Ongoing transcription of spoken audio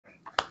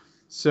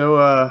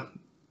So,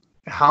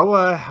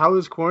 how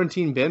has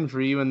quarantine been for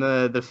you and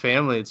the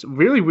family? It's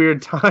really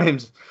weird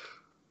times.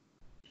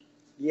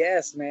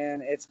 Yes,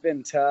 man, it's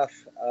been tough.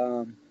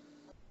 I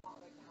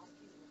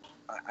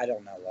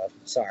don't know, love.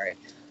 Sorry.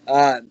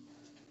 Uh,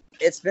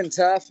 it's been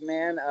tough,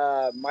 man.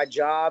 My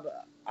job,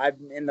 I'm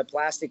in the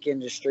plastic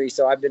industry,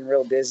 so I've been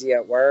real busy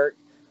at work.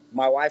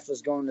 My wife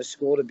was going to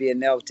school to be a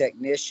nail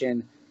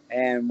technician,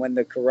 and when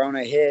the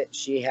corona hit,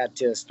 she had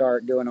to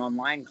start doing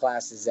online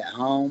classes at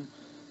home.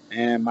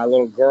 And my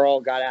little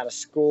girl got out of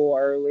school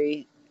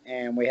early,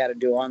 and we had to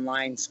do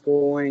online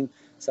schooling.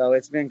 So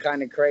it's been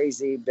kind of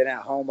crazy. Been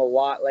at home a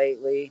lot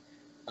lately.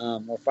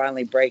 We're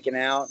finally breaking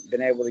out.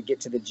 Been able to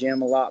get to the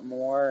gym a lot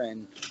more,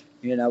 and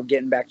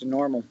getting back to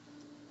normal.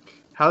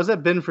 How's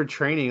that been for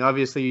training?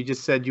 Obviously, you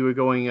just said you were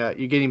going,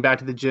 you're getting back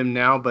to the gym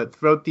now, but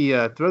throughout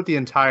the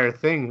entire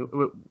thing,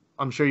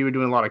 I'm sure you were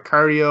doing a lot of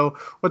cardio.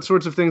 What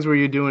sorts of things were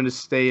you doing to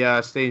stay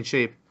in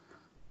shape?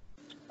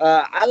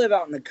 I live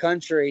out in the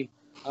country,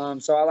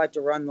 so I like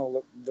to run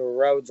the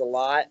roads a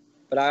lot.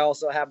 But I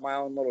also have my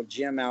own little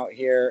gym out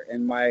here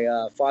in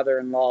my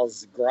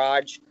father-in-law's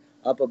garage.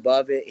 Up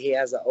above it, he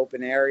has an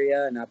open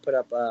area, and I put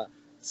up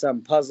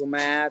some puzzle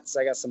mats.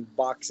 I got some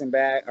boxing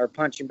bag or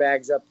punching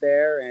bags up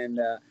there, and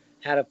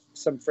had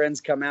some friends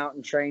come out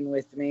and train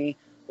with me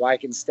while I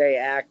can stay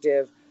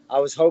active. I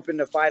was hoping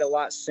to fight a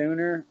lot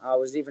sooner. I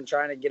was even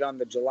trying to get on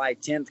the July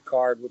 10th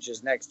card, which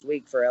is next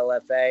week for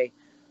LFA.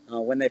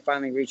 When they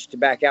finally reached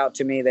back out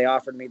to me, they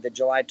offered me the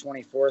July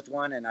 24th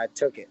one, and I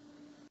took it.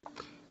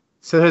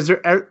 So, has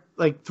there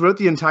like throughout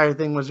the entire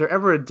thing, was there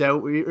ever a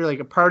doubt, or like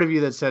a part of you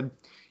that said,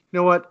 you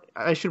know what,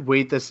 I should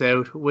wait this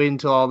out, wait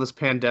until all this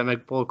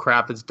pandemic bull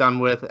crap is done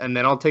with, and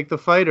then I'll take the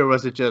fight, or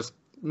was it just,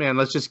 man,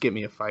 let's just get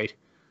me a fight?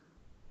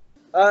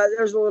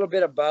 There's a little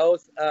bit of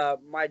both.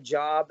 My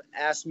job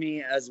asked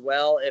me as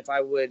well if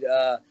I would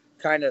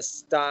kind of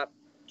stop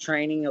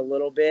training a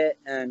little bit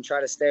and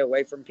try to stay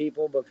away from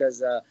people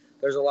because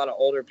there's a lot of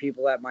older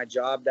people at my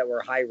job that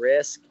were high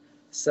risk.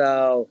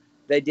 So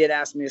they did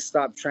ask me to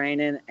stop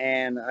training,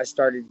 and I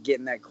started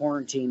getting that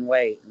quarantine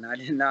weight, and I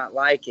did not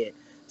like it.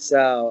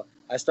 So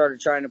I started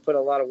trying to put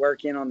a lot of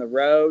work in on the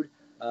road.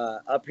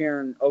 Up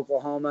here in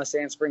Oklahoma,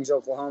 Sand Springs,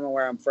 Oklahoma,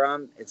 where I'm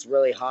from, it's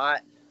really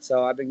hot.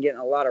 So I've been getting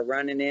a lot of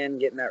running in,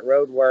 getting that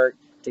road work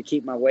to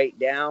keep my weight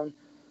down.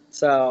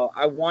 So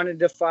I wanted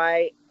to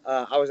fight.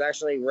 I was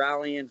actually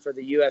rallying for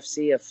the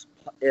UFC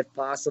if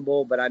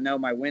possible, but I know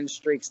my win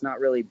streak's not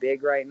really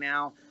big right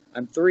now.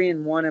 I'm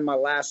 3-1 in my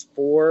last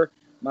four.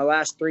 My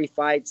last three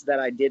fights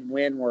that I did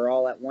win were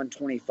all at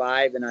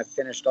 125, and I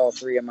finished all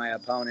three of my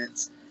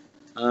opponents.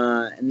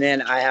 And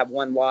then I have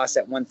one loss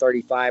at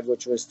 135,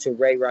 which was to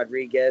Ray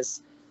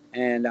Rodriguez,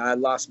 and I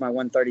lost my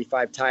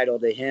 135 title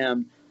to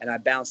him. And I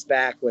bounced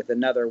back with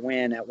another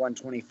win at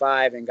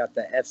 125 and got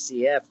the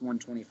FCF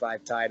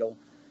 125 title.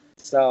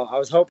 So I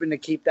was hoping to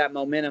keep that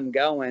momentum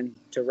going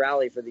to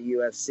rally for the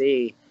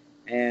UFC.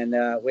 And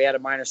we had a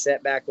minor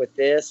setback with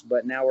this,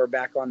 but now we're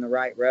back on the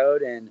right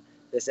road. And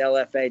this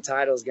LFA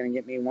title is going to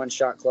get me one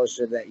shot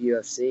closer to that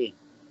UFC.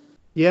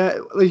 Yeah,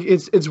 like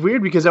it's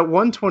weird because at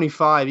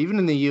 125, even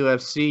in the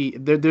UFC,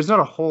 there's not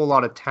a whole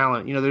lot of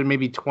talent. You know, there may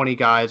be 20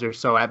 guys or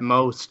so at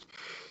most.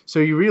 So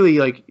you really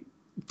like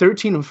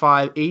 13 and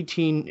 5,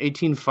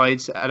 18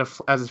 fights as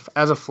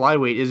a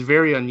flyweight is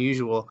very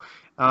unusual.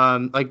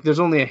 Like there's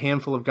only a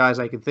handful of guys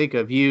I can think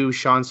of. You,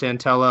 Sean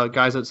Santella,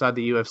 guys outside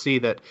the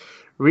UFC that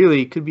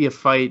really could be a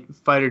fight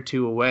or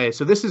two away.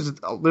 So there's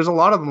a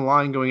lot of the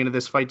line going into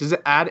this fight. Does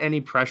it add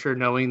any pressure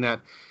knowing that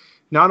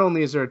not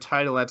only is there a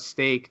title at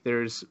stake,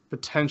 there's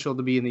potential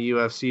to be in the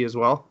UFC as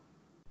well?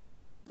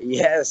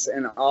 Yes,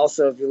 and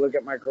also if you look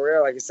at my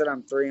career, like I said,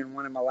 I'm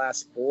 3-1 in my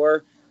last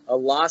four. A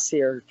loss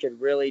here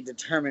could really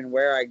determine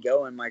where I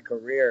go in my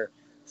career.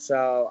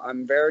 So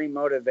I'm very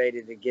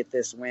motivated to get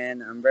this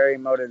win. I'm very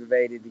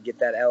motivated to get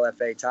that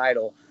LFA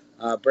title.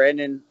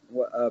 Brandon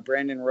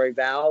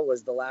Royval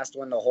was the last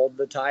one to hold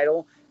the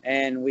title,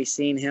 and we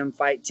seen him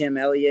fight Tim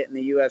Elliott in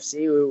the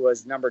UFC, who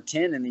was number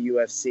 10 in the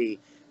UFC,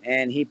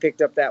 and he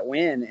picked up that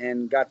win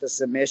and got the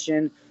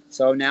submission.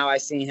 So now I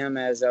see him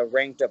as a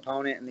ranked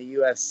opponent in the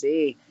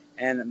UFC,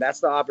 and that's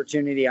the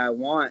opportunity I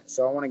want.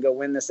 So I want to go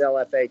win this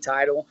LFA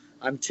title.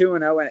 I'm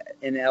 2-0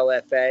 in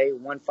LFA,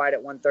 one fight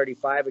at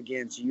 135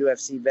 against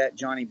UFC vet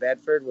Johnny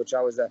Bedford, which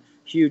I was a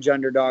huge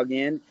underdog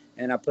in,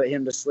 and I put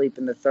him to sleep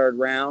in the third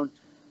round.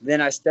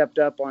 Then I stepped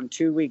up on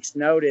 2 weeks'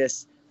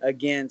 notice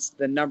against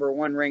the number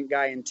one ranked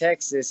guy in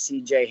Texas,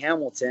 CJ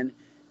Hamilton.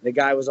 The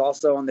guy was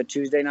also on the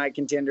Tuesday Night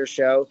Contender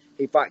show.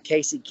 He fought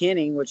Casey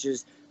Kenning, which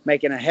is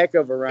making a heck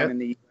of a run Yep. in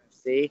the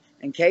UFC,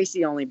 and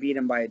Casey only beat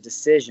him by a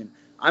decision.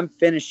 I'm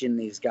finishing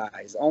these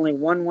guys. Only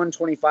one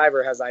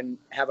 125er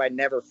have I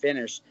never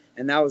finished,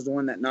 and that was the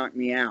one that knocked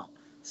me out.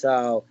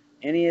 So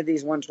any of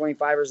these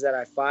 125ers that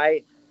I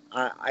fight,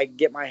 I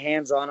get my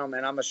hands on them,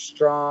 and I'm a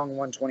strong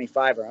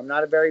 125er. I'm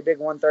not a very big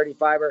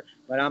 135er,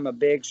 but I'm a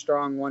big,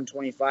 strong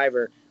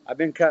 125er. I've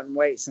been cutting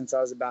weight since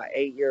I was about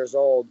 8 years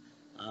old.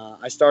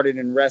 I started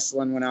in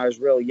wrestling when I was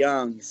real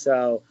young,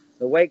 so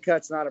the weight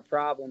cut's not a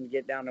problem to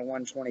get down to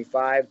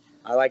 125.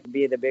 I like to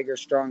be the bigger,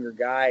 stronger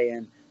guy,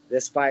 and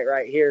this fight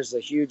right here is a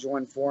huge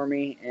one for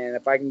me. And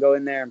if I can go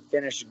in there and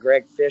finish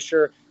Greg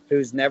Fisher,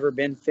 who's never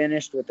been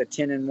finished with a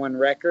 10-1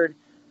 record,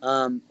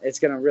 it's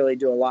going to really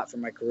do a lot for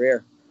my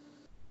career.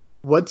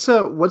 What's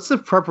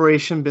the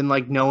preparation been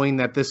like, knowing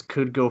that this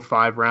could go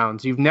 5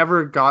 rounds? You've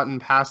never gotten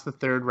past the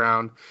 3rd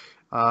round,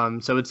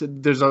 so if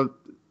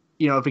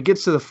it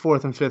gets to the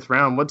 4th and 5th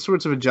round, what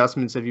sorts of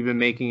adjustments have you been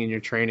making in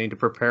your training to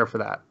prepare for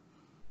that?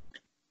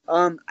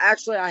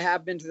 Actually, I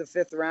have been to the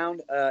 5th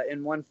round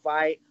in one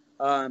fight,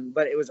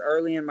 but it was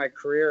early in my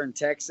career in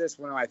Texas.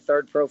 When my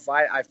 3rd pro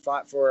fight, I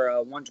fought for a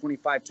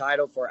 125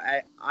 title for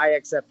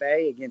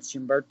IXFA against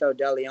Humberto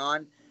De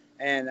Leon,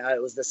 and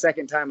it was the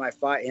 2nd time I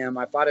fought him.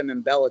 I fought him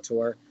in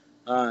Bellator.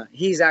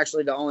 He's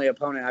actually the only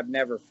opponent I've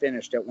never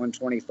finished at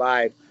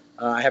 125.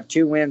 I have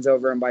 2 wins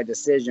over him by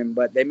decision,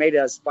 but they made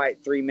us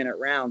fight 3-minute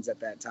rounds at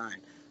that time.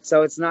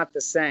 So it's not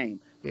the same.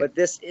 Yeah. But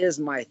this is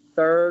my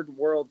 3rd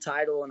world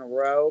title in a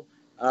row,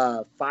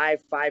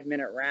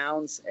 5-minute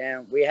rounds,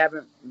 and we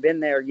haven't been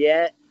there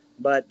yet,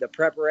 but the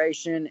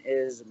preparation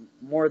is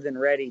more than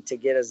ready to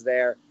get us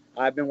there.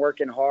 I've been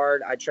working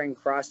hard. I train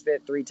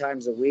CrossFit 3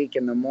 times a week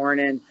in the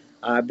morning.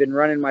 I've been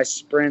running my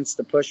sprints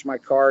to push my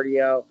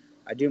cardio.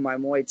 I do my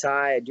Muay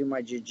Thai. I do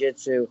my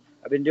Jiu-Jitsu.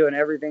 I've been doing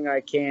everything I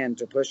can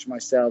to push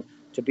myself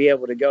to be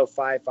able to go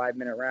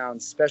 5-minute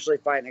rounds, especially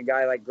fighting a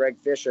guy like Greg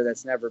Fisher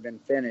that's never been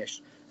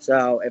finished.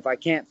 So if I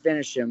can't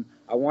finish him,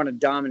 I want to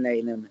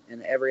dominate him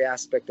in every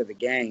aspect of the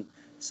game.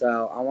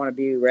 So I want to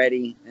be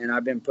ready, and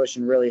I've been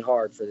pushing really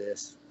hard for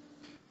this.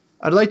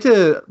 I'd like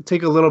to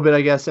take a little bit,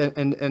 I guess,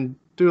 and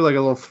do like a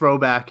little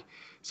throwback.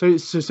 So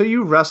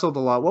you wrestled a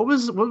lot. What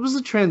was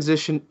the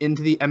transition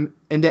into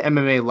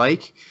MMA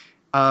like?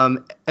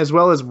 As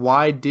well as,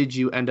 why did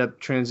you end up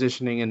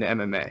transitioning into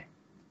MMA?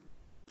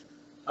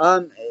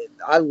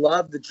 I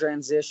love the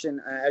transition.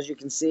 As you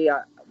can see,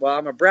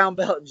 I'm a brown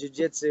belt in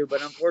jiu-jitsu,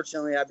 but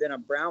unfortunately I've been a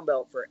brown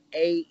belt for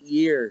 8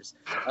 years.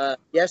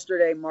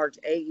 Yesterday marked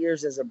 8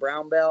 years as a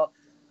brown belt.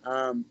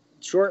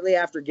 Shortly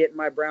after getting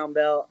my brown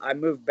belt, I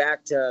moved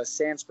back to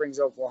Sand Springs,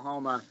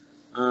 Oklahoma.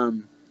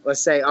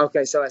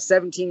 So at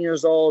 17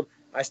 years old,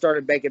 I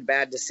started making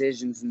bad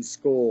decisions in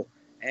school,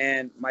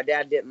 and my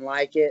dad didn't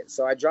like it.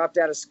 So I dropped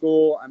out of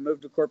school. I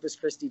moved to Corpus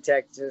Christi,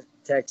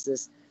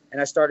 Texas,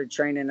 and I started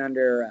training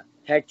under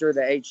Hector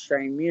the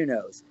H-Train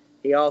Munoz.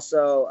 He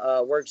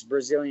also works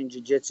Brazilian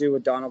Jiu-Jitsu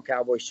with Donald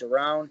Cowboy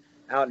Sharon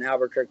out in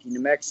Albuquerque, New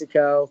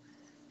Mexico.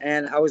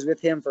 And I was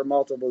with him for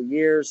multiple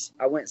years.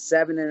 I went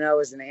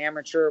 7-0 as an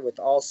amateur with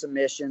all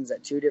submissions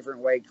at 2 different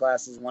weight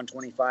classes,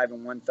 125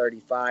 and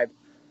 135,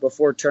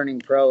 before turning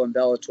pro in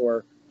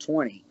Bellator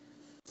 20.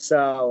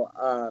 So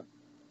I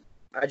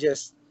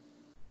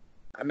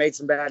made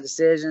some bad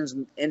decisions,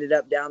 ended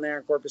up down there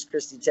in Corpus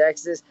Christi,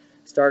 Texas,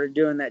 started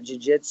doing that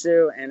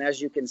jiu-jitsu, and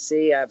as you can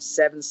see, I have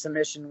 7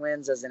 submission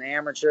wins as an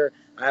amateur.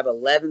 I have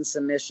 11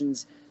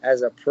 submissions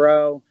as a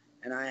pro,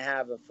 and I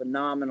have a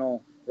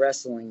phenomenal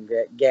wrestling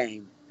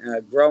game.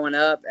 Growing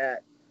up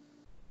at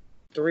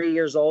 3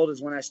 years old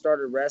is when I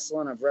started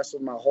wrestling. I've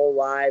wrestled my whole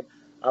life.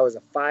 I was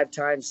a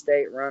 5-time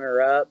state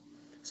runner-up,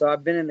 so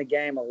I've been in the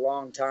game a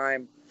long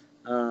time.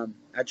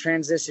 I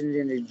transitioned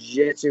into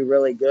jiu-jitsu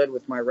really good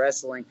with my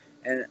wrestling,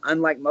 and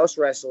unlike most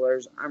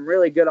wrestlers, I'm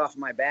really good off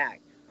my back.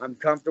 I'm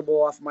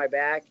comfortable off my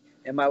back.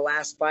 In my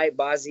last fight,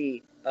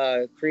 Bazzi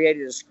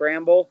created a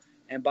scramble,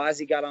 and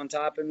Bazzi got on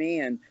top of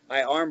me, and I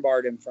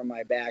armbarred him from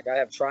my back. I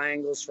have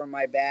triangles from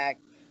my back.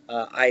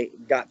 I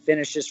got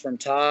finishes from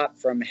top,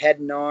 from head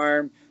and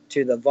arm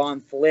to the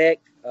Von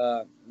Flick.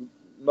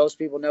 Most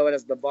people know it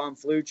as the Von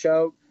Flu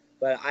choke,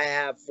 but I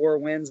have 4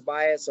 wins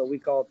by it, so we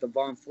call it the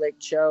Von Flick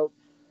choke.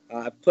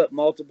 I put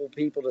multiple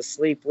people to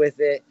sleep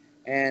with it,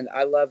 and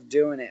I love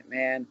doing it,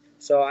 man.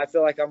 So I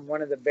feel like I'm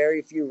one of the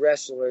very few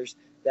wrestlers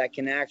that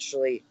can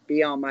actually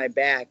be on my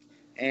back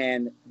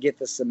and get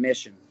the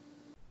submission.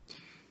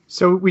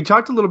 So we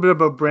talked a little bit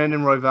about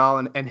Brandon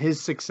Royval and his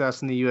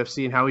success in the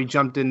UFC and how he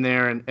jumped in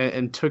there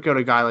and took out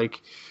a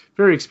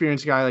very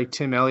experienced guy like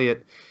Tim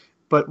Elliott.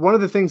 But one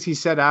of the things he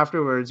said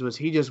afterwards was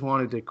he just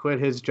wanted to quit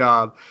his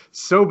job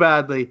so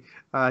badly.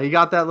 He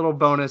got that little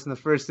bonus, and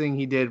the first thing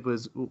he did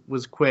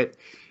was quit.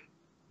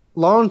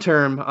 Long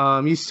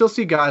term, you still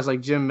see guys like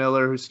Jim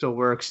Miller who still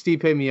works,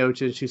 Stipe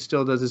Miocic who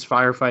still does his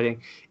firefighting.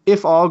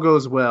 If all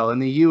goes well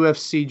and the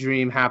UFC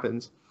dream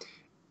happens,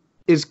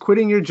 is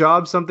quitting your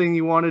job something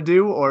you want to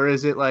do, or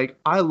is it like,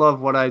 I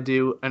love what I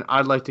do and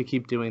I'd like to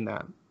keep doing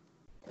that?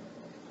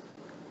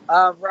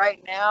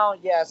 Right now,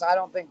 yes, I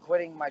don't think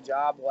quitting my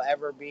job will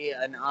ever be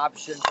an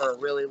option for a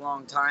really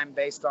long time.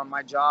 Based on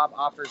my job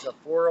offers a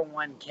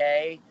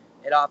 401k,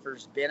 it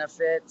offers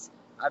benefits.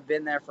 I've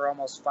been there for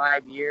almost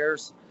 5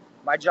 years.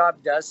 My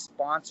job does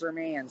sponsor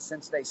me, and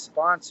since they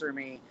sponsor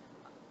me,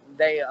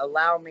 they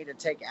allow me to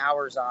take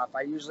hours off.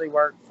 I usually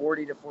work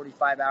 40 to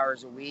 45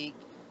 hours a week,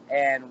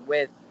 and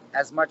with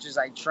as much as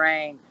I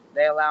train,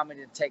 they allow me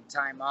to take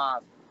time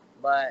off.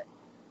 But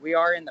we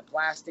are in the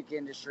plastic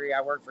industry.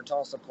 I work for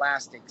Tulsa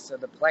Plastics, so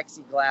the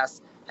plexiglass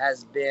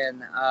has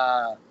been,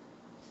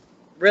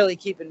 really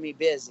keeping me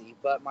busy,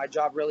 but my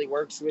job really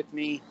works with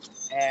me,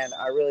 and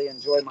I really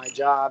enjoy my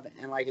job.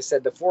 And like I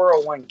said, the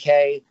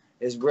 401k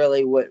is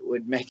really what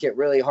would make it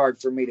really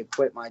hard for me to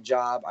quit my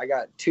job. I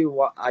got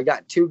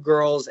two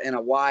girls and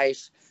a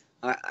wife.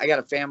 I got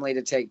a family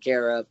to take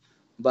care of,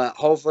 but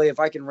hopefully if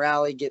I can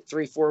rally, get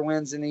 3-4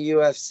 wins in the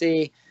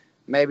UFC,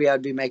 maybe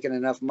I'd be making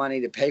enough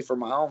money to pay for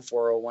my own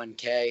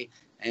 401k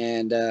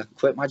and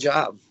quit my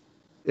job.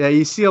 Yeah,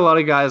 you see a lot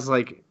of guys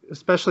like,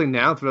 especially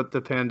now throughout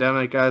the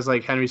pandemic, guys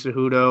like Henry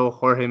Cejudo,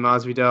 Jorge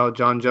Masvidal,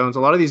 John Jones. A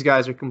lot of these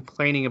guys are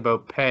complaining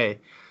about pay,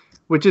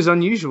 which is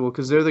unusual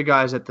because they're the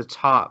guys at the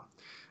top.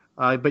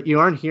 But you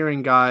aren't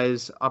hearing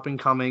guys up and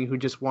coming who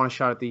just want a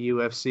shot at the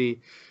UFC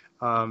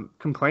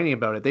complaining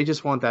about it. They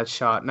just want that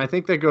shot. And I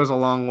think that goes a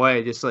long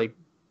way. Just like,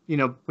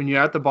 when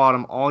you're at the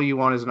bottom, all you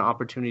want is an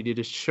opportunity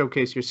to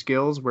showcase your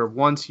skills, where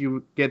once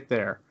you get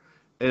there,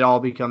 it all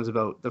becomes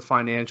about the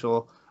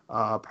financial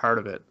part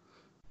of it.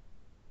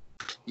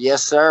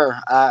 Yes, sir.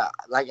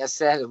 Like I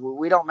said,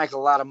 we don't make a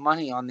lot of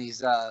money on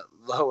these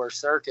lower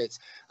circuits.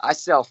 I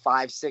sell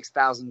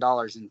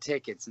 $5,000-$6,000 in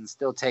tickets and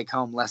still take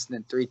home less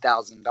than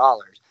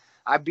 $3,000.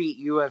 I beat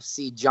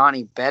UFC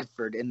Johnny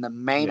Bedford in the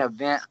main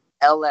event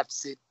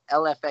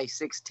LFA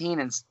 16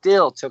 and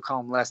still took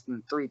home less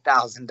than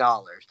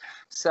 $3,000.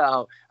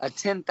 So a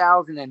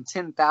 $10,000 and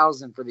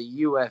 $10,000 for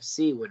the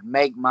UFC would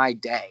make my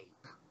day.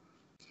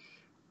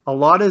 A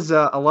lot has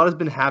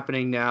been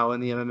happening now in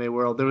the MMA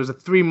world. There was a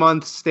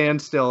 3-month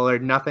standstill where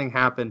nothing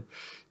happened.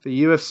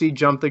 The UFC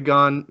jumped the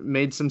gun,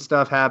 made some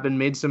stuff happen,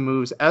 made some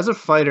moves. As a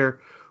fighter,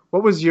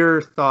 what was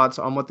your thoughts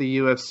on what the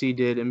UFC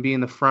did and being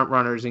the front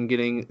runners and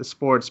getting the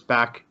sports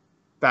back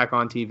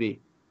on TV?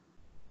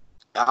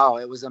 Oh,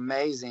 it was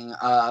amazing.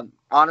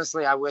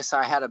 Honestly, I wish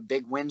I had a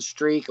big win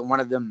streak and one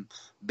of them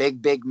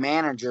big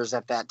managers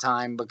at that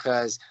time,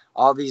 because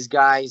all these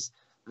guys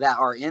that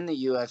are in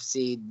the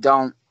UFC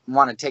don't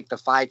want to take the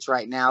fights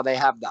right now. They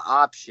have the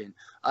option.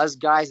 Us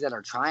guys that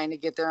are trying to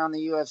get there on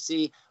the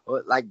UFC,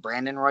 like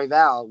Brandon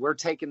Royval, we're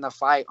taking the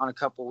fight on a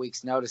couple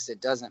weeks' notice.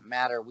 It doesn't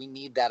matter. We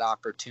need that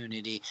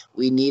opportunity.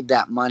 We need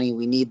that money.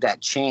 We need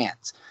that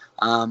chance.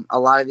 A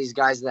lot of these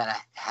guys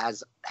that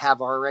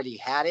have already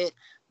had it,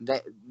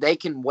 they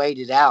can wait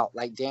it out,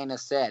 like Dana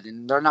said,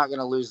 and they're not going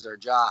to lose their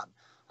job.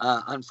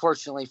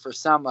 Unfortunately, for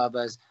some of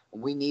us,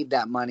 we need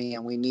that money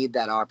and we need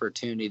that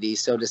opportunity.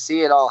 So to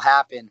see it all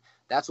happen,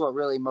 that's what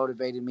really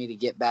motivated me to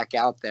get back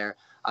out there.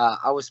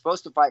 I was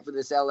supposed to fight for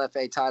this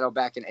LFA title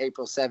back in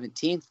April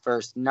 17th,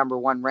 first number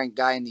 1 ranked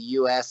guy in the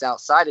U.S.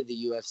 outside of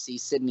the UFC,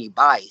 Sidney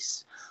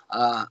Bice.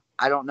 I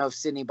don't know if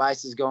Sidney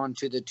Bice is going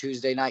to the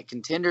Tuesday Night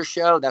Contender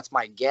show. That's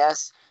my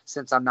guess,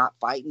 since I'm not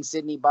fighting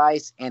Sidney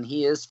Bice, and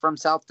he is from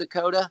South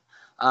Dakota.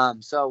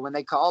 So when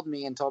they called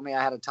me and told me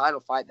I had a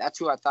title fight, that's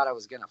who I thought I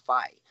was going to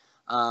fight.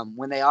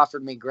 When they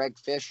offered me Greg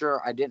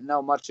Fisher, I didn't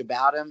know much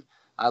about him.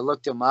 I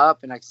looked him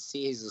up, and I can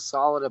see he's a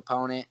solid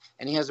opponent,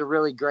 and he has a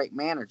really great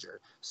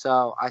manager.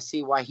 So I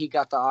see why he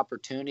got the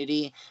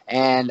opportunity.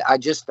 And I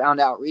just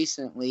found out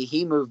recently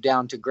he moved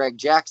down to Greg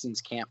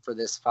Jackson's camp for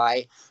this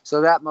fight.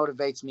 So that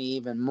motivates me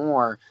even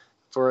more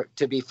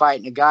to be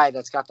fighting a guy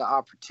that's got the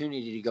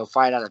opportunity to go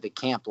fight out of the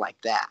camp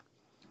like that.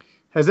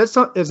 Has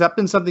that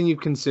been something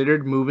you've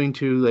considered, moving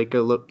to like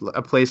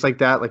a place like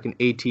that, like an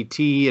ATT,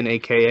 an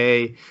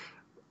AKA,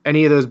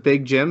 any of those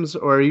big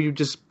gyms, or are you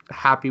just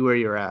happy where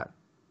you're at?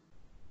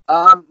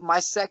 My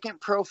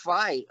second pro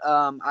fight,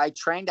 I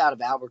trained out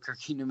of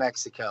Albuquerque, New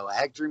Mexico.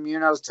 Hector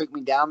Munoz took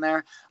me down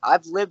there.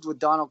 I've lived with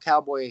Donald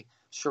Cowboy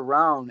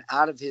Sharon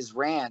out of his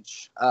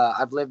ranch.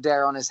 I've lived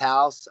there on his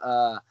house,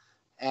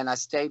 and I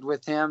stayed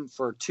with him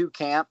for 2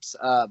 camps,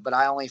 but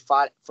I only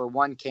fought for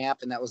 1 camp,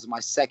 and that was my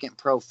second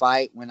pro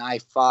fight when I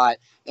fought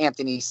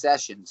Anthony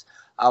Sessions.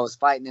 I was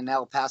fighting in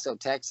El Paso,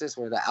 Texas,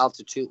 where the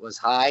altitude was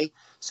high.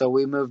 So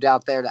we moved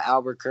out there to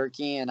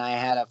Albuquerque, and I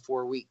had a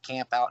 4-week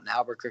camp out in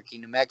Albuquerque,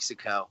 New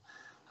Mexico.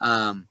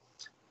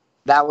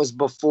 That was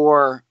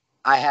before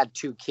I had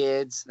 2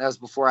 kids. That was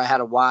before I had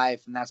a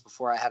wife, and that's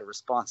before I had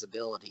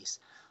responsibilities.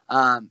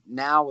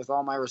 Now with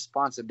all my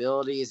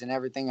responsibilities and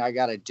everything I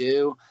got to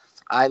do,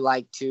 I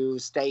like to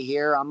stay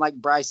here. I'm like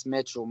Bryce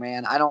Mitchell,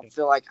 man. I don't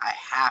feel like I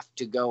have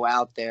to go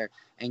out there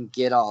and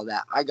get all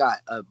that. I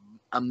got a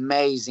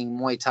amazing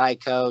Muay Thai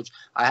coach.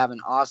 I have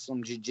an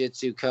awesome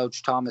jiu-jitsu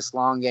coach, Thomas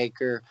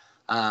Longacre.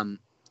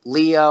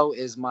 Leo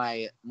is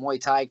my Muay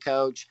Thai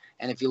coach.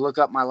 And if you look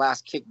up my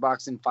last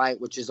kickboxing fight,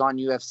 which is on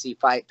UFC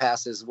Fight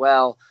Pass as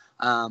well,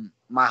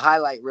 my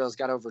highlight reel's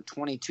got over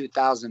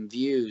 22,000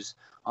 views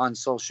on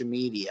social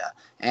media.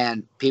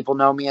 And people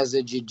know me as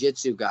a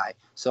jiu-jitsu guy.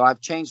 So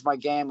I've changed my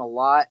game a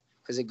lot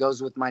because it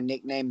goes with my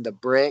nickname, The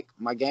Brick.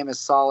 My game is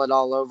solid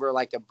all over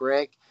like a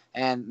brick.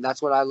 And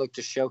that's what I look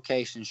to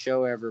showcase and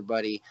show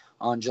everybody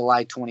on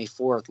July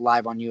 24th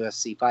live on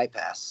UFC Fight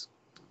Pass.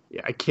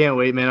 Yeah, I can't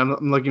wait, man.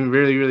 I'm looking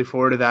really, really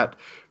forward to that.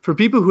 For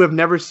people who have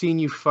never seen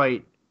you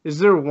fight, is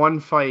there one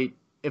fight,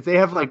 if they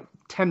have like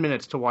 10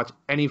 minutes to watch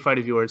any fight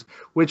of yours,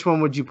 which one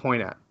would you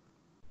point at?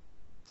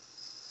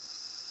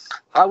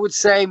 I would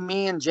say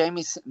me and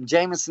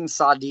Jamison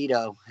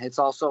Saudito. It's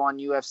also on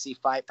UFC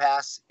Fight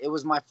Pass. It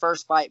was my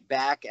first fight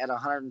back at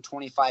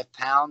 125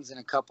 pounds in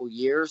a couple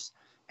years.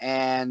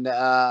 And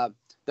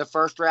the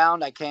first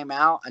round, I came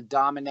out, I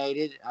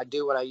dominated. I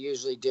do what I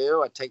usually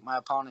do. I take my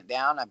opponent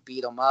down, I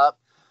beat him up.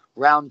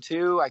 Round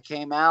 2, I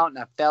came out and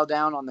I fell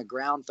down on the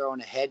ground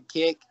throwing a head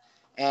kick.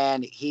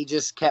 And he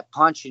just kept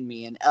punching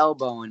me and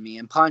elbowing me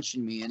and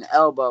punching me and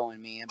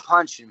elbowing me and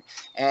punching me.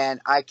 And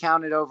I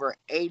counted over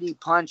 80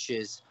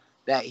 punches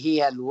that he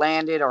had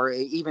landed or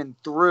even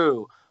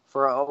threw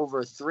for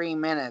over 3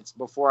 minutes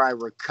before I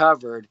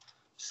recovered,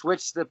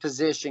 switched the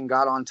position,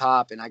 got on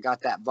top, and I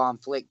got that Von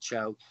Flick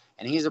choke.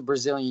 And he's a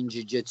Brazilian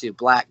Jiu-Jitsu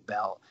black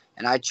belt.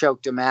 And I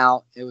choked him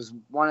out. It was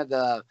one of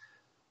the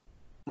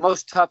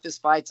most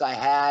toughest fights I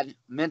had,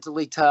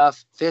 mentally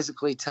tough,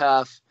 physically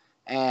tough.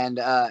 And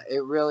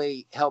it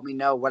really helped me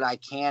know what I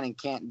can and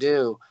can't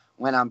do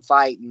when I'm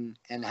fighting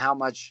and how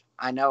much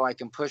I know I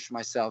can push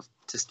myself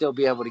to still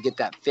be able to get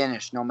that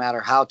finish no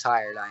matter how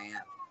tired I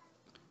am.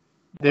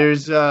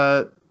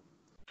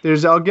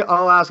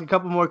 I'll ask a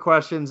couple more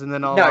questions and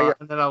then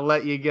I'll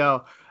let you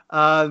go.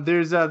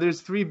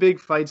 There's 3 big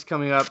fights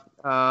coming up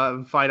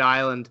in Fight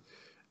Island.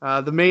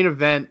 The main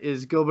event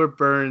is Gilbert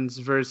Burns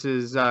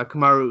versus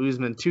Kamaru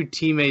Usman, 2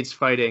 teammates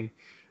fighting.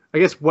 I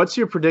guess, what's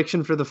your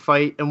prediction for the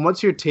fight, and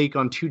what's your take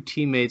on 2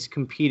 teammates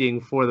competing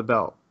for the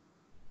belt?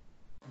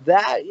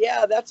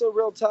 That's a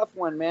real tough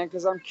one, man,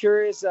 because I'm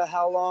curious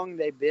how long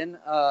they've been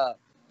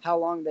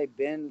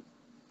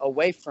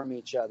away from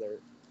each other.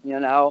 You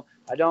know,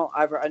 I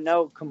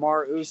know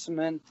Kamaru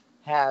Usman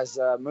has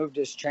moved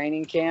his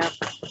training camp,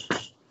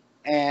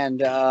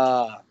 and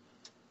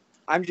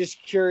I'm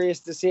just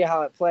curious to see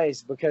how it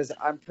plays because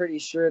I'm pretty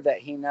sure that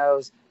he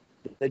knows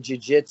the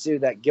jiu-jitsu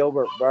that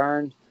Gilbert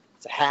Burns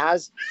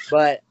has,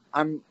 but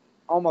I'm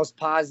almost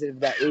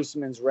positive that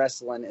Usman's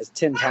wrestling is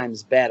 10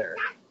 times better.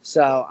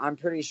 So I'm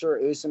pretty sure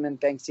Usman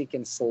thinks he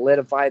can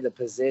solidify the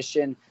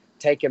position,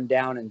 take him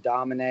down and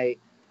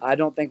dominate. I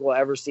don't think we'll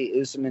ever see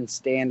Usman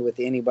stand with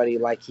anybody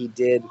like he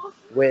did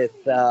with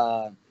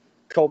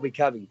Colby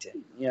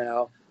Covington. You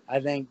know,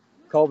 I think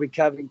Colby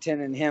Covington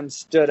and him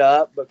stood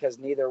up because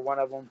neither one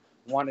of them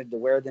wanted to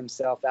wear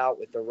themselves out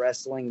with the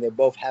wrestling. They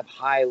both have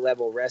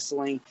high-level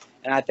wrestling,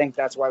 and I think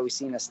that's why we've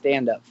seen a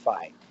stand-up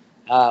fight.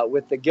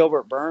 With the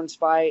Gilbert Burns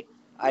fight,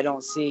 I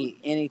don't see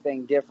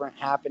anything different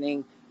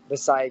happening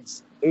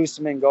besides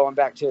Usman going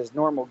back to his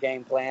normal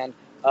game plan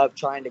of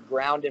trying to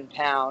ground and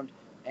pound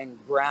and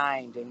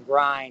grind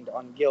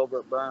on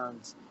Gilbert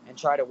Burns and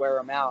try to wear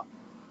him out,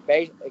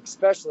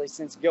 especially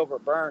since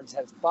Gilbert Burns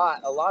has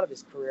fought a lot of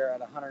his career at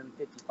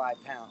 155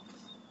 pounds.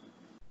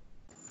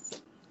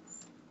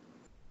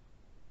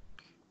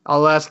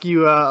 I'll ask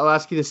you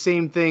the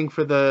same thing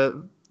for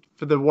the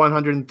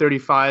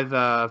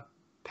 135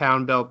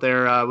 pound belt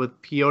there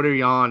with Petr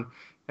Yan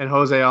and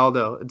Jose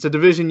Aldo. It's a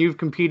division you've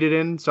competed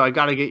in, so I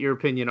got to get your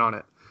opinion on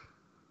it.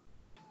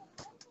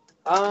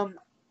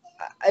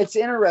 It's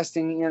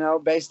interesting, you know,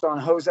 based on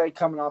Jose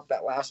coming off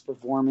that last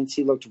performance,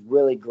 he looked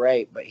really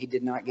great, but he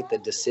did not get the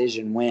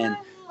decision win.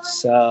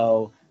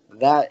 So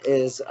that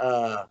is,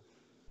 I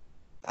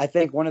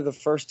think, one of the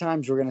first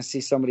times we're going to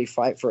see somebody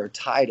fight for a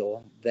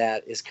title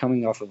that is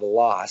coming off of a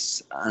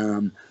loss.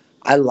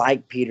 I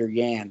like Petr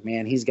Yan,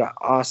 man. He's got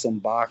awesome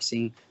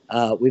boxing.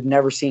 We've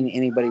never seen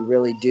anybody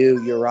really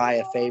do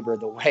Uriah Faber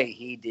the way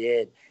he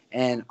did.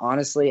 And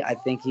honestly, I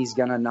think he's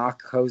going to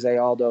knock Jose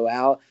Aldo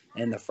out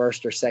in the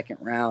first or second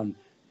round.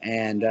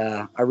 And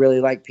I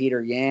really like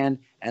Petr Yan,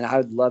 and I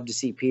would love to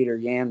see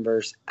Petr Yan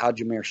versus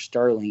Aljamain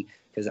Sterling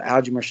because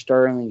Aljamain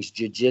Sterling's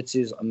jiu-jitsu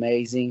is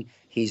amazing.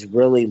 He's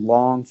really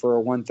long for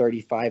a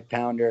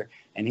 135-pounder,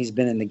 and he's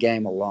been in the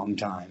game a long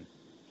time.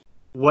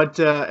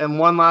 And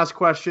one last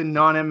question,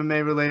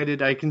 non-MMA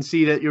related. I can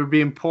see that you're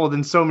being pulled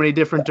in so many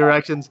different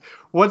directions.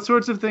 What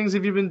sorts of things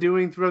have you been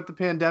doing throughout the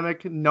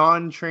pandemic,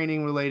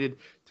 non-training related,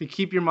 to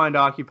keep your mind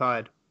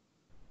occupied?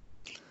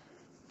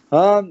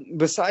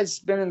 Besides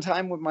spending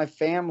time with my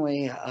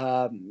family,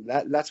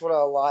 that's what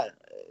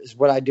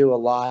I do a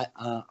lot.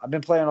 I've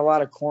been playing a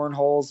lot of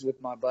cornholes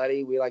with my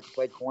buddy. We like to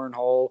play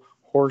cornhole,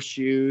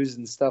 horseshoes,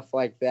 and stuff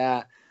like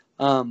that.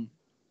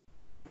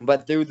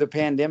 But through the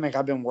pandemic,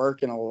 I've been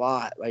working a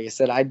lot. Like I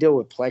said, I deal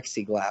with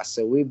plexiglass,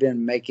 so we've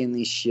been making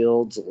these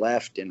shields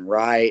left and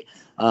right.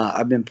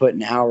 I've been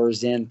putting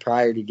hours in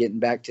prior to getting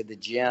back to the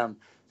gym.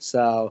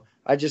 So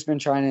I've just been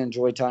trying to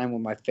enjoy time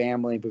with my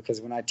family because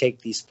when I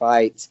take these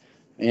fights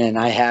and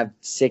I have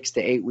 6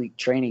 to 8 week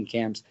training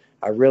camps,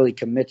 I really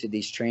commit to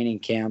these training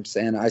camps.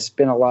 And I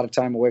spend a lot of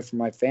time away from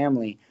my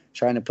family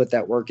trying to put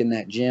that work in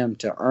that gym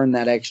to earn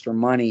that extra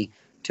money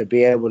to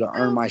be able to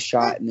earn my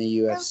shot in the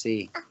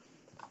UFC.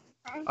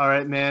 All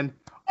right, man.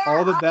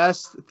 All the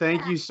best.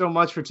 Thank you so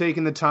much for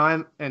taking the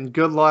time, and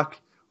good luck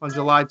on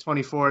July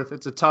 24th.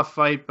 It's a tough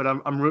fight, but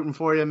I'm rooting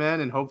for you,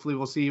 man, and hopefully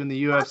we'll see you in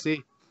the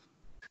UFC.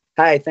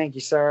 Hi, thank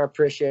you, sir. I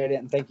appreciate it,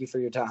 and thank you for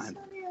your time.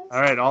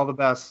 All right, all the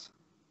best.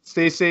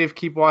 Stay safe.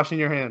 Keep washing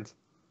your hands.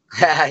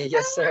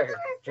 Yes, sir.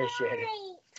 Appreciate it.